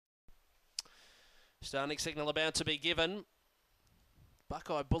Starting signal about to be given.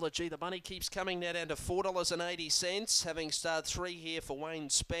 Buckeye Bullet, gee, the money keeps coming now down to $4.80, having starred 3 here for Wayne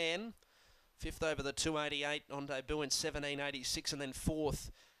Spann. 5th over the 288 on debut in 1786, and then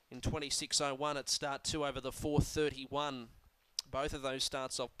 4th in 2601 at start 2 over the 431. Both of those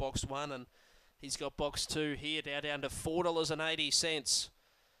starts off box 1, and he's got box 2 here now down to $4.80.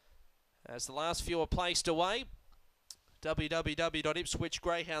 As the last few are placed away,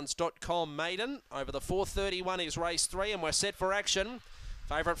 www.ipswichgreyhounds.com maiden. Over the 431 is race 3, and we're set for action.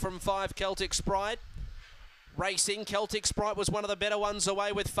 Favourite from 5, Celtic Sprite. Racing, Celtic Sprite was one of the better ones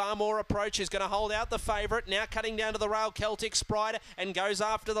away with far more approach. Is going to hold out the favourite. Now cutting down to the rail, Celtic Sprite, and goes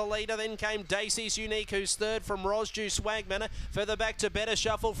after the leader. Then came Dacey's Unique, who's third from Rosju Swagman. Further back to Better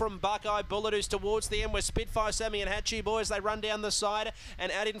Shuffle from Buckeye Bullet, who's towards the end with Spitfire Sammy and Hatchie Boys. They run down the side, and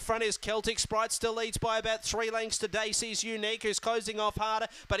out in front is Celtic Sprite. Still leads by about 3 lengths to Dacey's Unique, who's closing off harder.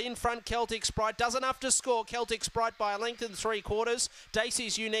 But in front, Celtic Sprite does enough to score. Celtic Sprite by a length and 3/4.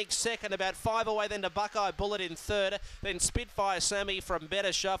 Dacey's Unique second, about 5 away then to Buckeye Bullet in third. Then Spitfire Sammy from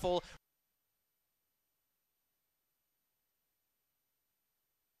Better Shuffle.